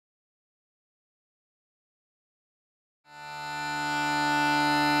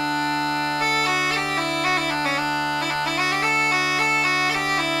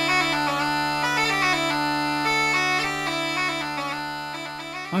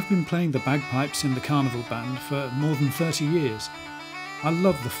I've been playing the bagpipes in the carnival band for more than 30 years. I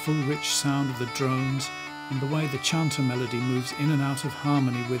love the full rich sound of the drones and the way the chanter melody moves in and out of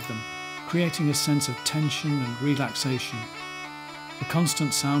harmony with them, creating a sense of tension and relaxation. The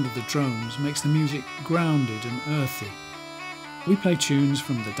constant sound of the drones makes the music grounded and earthy. We play tunes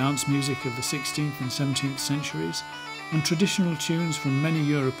from the dance music of the 16th and 17th centuries and traditional tunes from many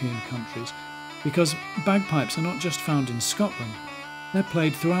European countries, because bagpipes are not just found in Scotland. They're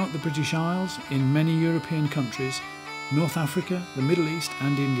played throughout the British Isles, in many European countries, North Africa, the Middle East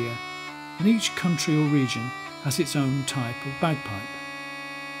and India, and each country or region has its own type of bagpipe.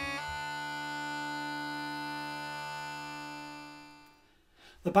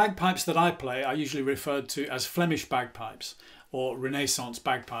 The bagpipes that I play are usually referred to as Flemish bagpipes or Renaissance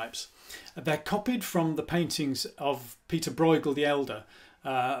bagpipes. They're copied from the paintings of Peter Bruegel the Elder,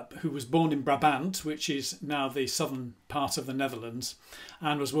 who was born in Brabant, which is now the southern part of the Netherlands,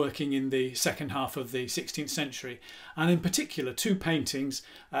 and was working in the second half of the 16th century. And in particular, two paintings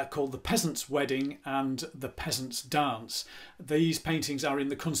called The Peasant's Wedding and The Peasant's Dance. These paintings are in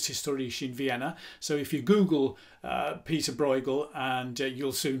the Kunsthistorische in Vienna, so if you Google Peter Bruegel, and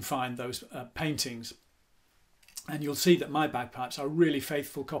you'll soon find those paintings. And you'll see that my bagpipes are really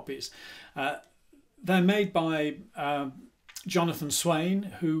faithful copies. They're made by Jonathan Swain,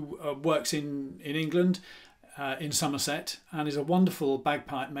 who works in England, in Somerset, and is a wonderful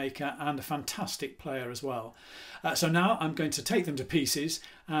bagpipe maker and a fantastic player as well. So now I'm going to take them to pieces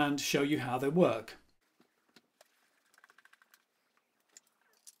and show you how they work.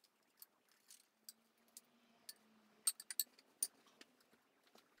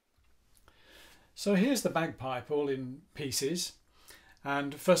 So here's the bagpipe all in pieces,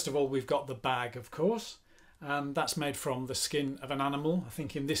 and first of all we've got the bag, of course. That's made from the skin of an animal, I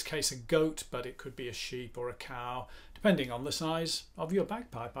think in this case a goat, but it could be a sheep or a cow, depending on the size of your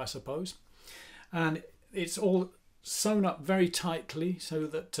bagpipe, I suppose. And it's all sewn up very tightly so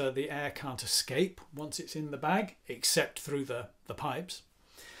that the air can't escape once it's in the bag, except through the pipes.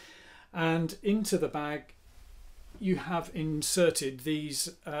 And into the bag you have inserted these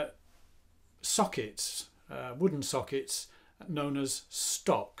sockets, wooden sockets, known as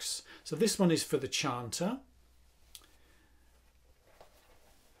stocks. So this one is for the chanter,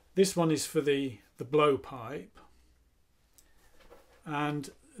 this one is for the blowpipe, and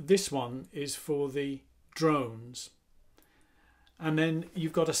this one is for the drones. And then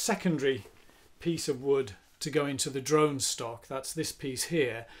you've got a secondary piece of wood to go into the drone stock, that's this piece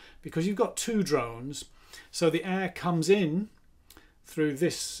here, because you've got two drones, so the air comes in through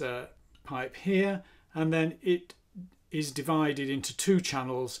this pipe here, and then it is divided into two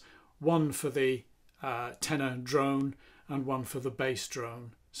channels, one for the tenor drone and one for the bass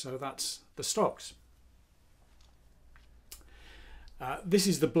drone. So that's the stocks. This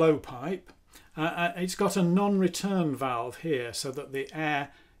is the blowpipe. It's got a non-return valve here so that the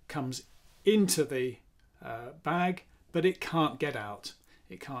air comes into the bag, but it can't get out,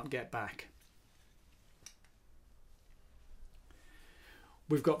 it can't get back.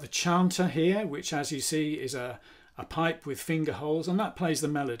 We've got the chanter here, which as you see is a pipe with finger holes, and that plays the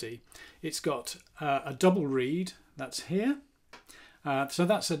melody. It's got a double reed, that's here. So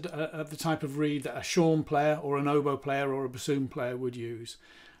that's the type of reed that a shawm player or an oboe player or a bassoon player would use.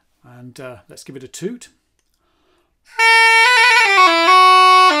 And let's give it a toot.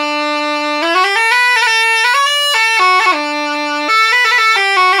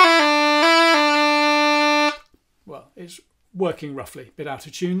 Well, it's working roughly, a bit out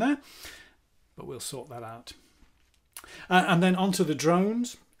of tune there, but we'll sort that out. And then onto the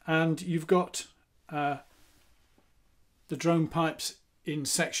drones, and you've got the drone pipes in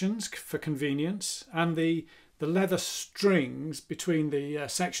sections for convenience, and the leather strings between the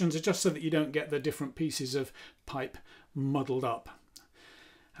sections are just so that you don't get the different pieces of pipe muddled up.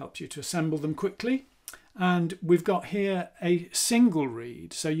 Helps you to assemble them quickly. And we've got here a single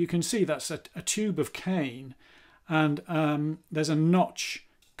reed, so you can see that's a tube of cane, and there's a notch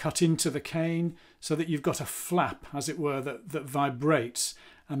cut into the cane so that you've got a flap, as it were, that vibrates,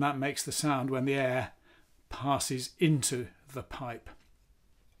 and that makes the sound when the air passes into the pipe.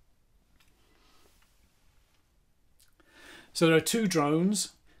 So there are two drones,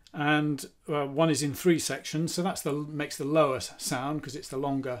 and one is in three sections, so that's makes the lower sound because it's the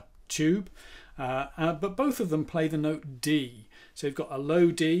longer tube, but both of them play the note D. So you've got a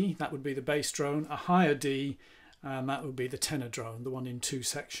low D, that would be the bass drone, a higher D, and that would be the tenor drone, the one in two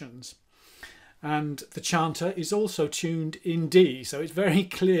sections. and the chanter is also tuned in D, so it's very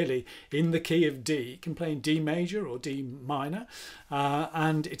clearly in the key of D. It can play in D major or D minor,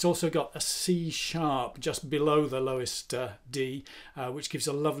 and it's also got a C sharp just below the lowest D, which gives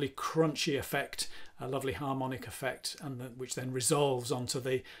a lovely crunchy effect, a lovely harmonic effect, and which then resolves onto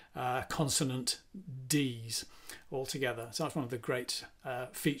the consonant Ds altogether. So that's one of the great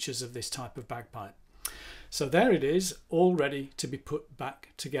features of this type of bagpipe. So there it is, all ready to be put back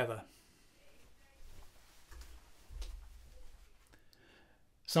together.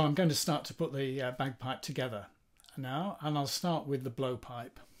 So I'm going to start to put the bagpipe together now, and I'll start with the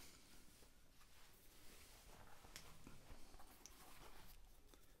blowpipe.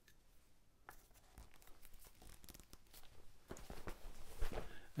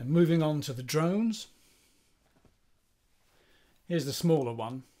 And moving on to the drones. Here's the smaller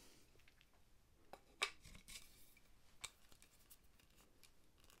one.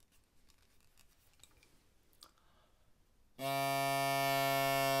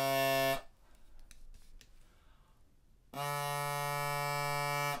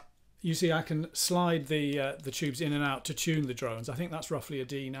 You see, I can slide the tubes in and out to tune the drones. I think that's roughly a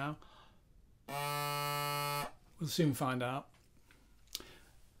D now. We'll soon find out.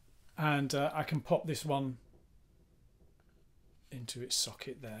 And I can pop this one into its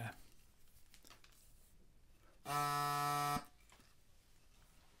socket there.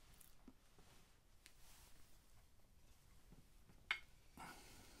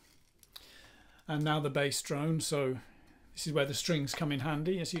 And now the bass drone. So this is where the strings come in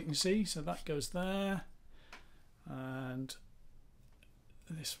handy, as you can see. So that goes there, and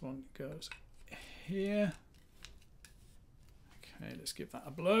this one goes here. Okay, let's give that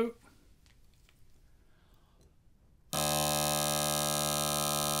a blow.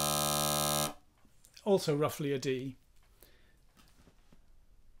 Also roughly a D.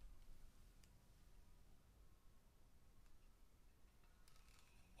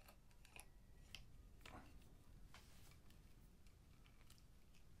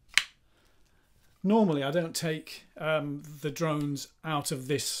 Normally I don't take the drones out of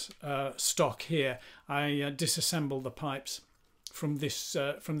this stock here. I disassemble the pipes from this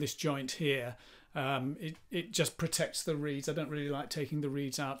joint here. It just protects the reeds. I don't really like taking the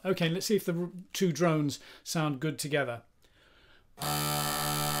reeds out. Okay, let's see if the two drones sound good together.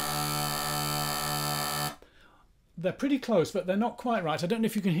 They're pretty close, but they're not quite right. I don't know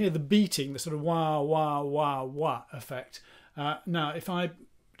if you can hear the beating, the sort of wah, wah, wah, wah effect. Now, if I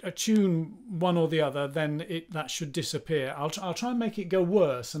tune one or the other, then that should disappear. I'll try and make it go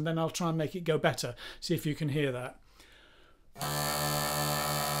worse, and then I'll try and make it go better. See if you can hear that.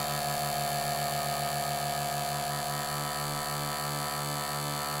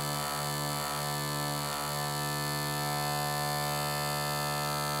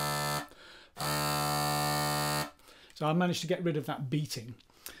 So I managed to get rid of that beating.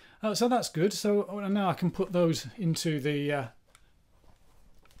 So that's good. So now I can put those into the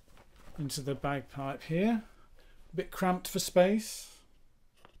bagpipe here. A bit cramped for space.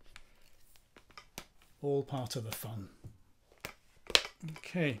 All part of the fun.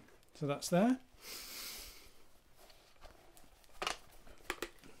 Okay, so that's there.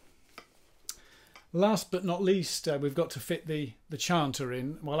 Last but not least, we've got to fit the chanter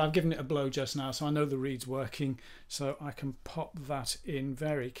in. Well, I've given it a blow just now, so I know the reed's working, so I can pop that in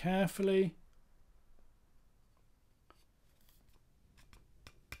very carefully.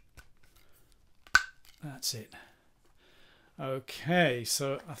 That's it. Okay,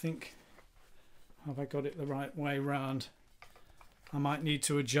 so I think, have I got it the right way round? I might need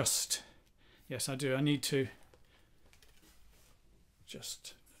to adjust. Yes, I do. I need to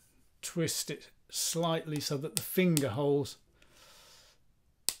just twist it slightly so that the finger holes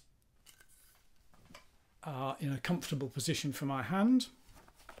are in a comfortable position for my hand.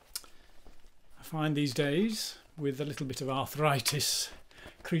 I find these days, with a little bit of arthritis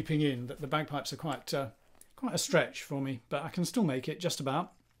creeping in, that the bagpipes are quite a stretch for me, but I can still make it just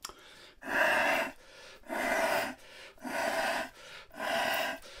about.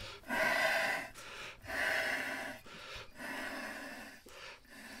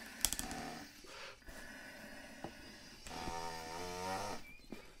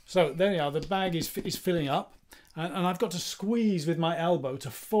 So there you are, the bag is filling up, and I've got to squeeze with my elbow to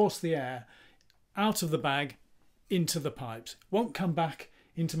force the air out of the bag into the pipes. It won't come back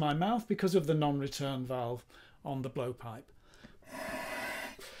into my mouth because of the non-return valve on the blowpipe.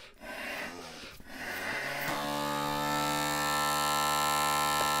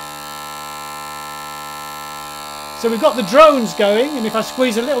 So we've got the drones going, and if I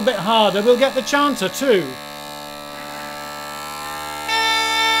squeeze a little bit harder, we'll get the chanter too.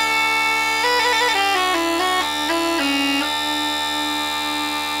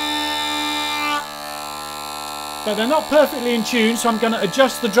 But they're not perfectly in tune, so I'm going to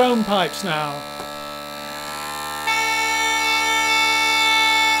adjust the drone pipes now.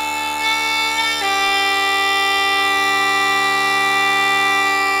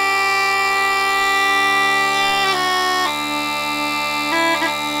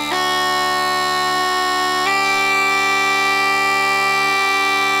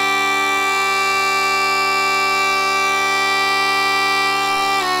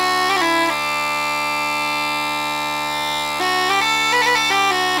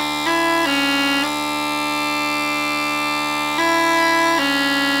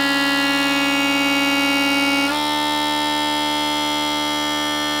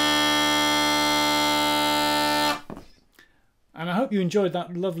 And I hope you enjoyed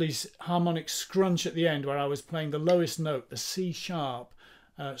that lovely harmonic scrunch at the end where I was playing the lowest note, the C sharp,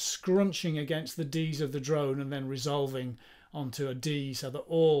 scrunching against the Ds of the drone and then resolving onto a D so that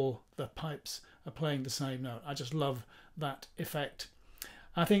all the pipes are playing the same note. I just love that effect.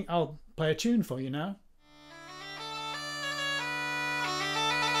 I think I'll play a tune for you now.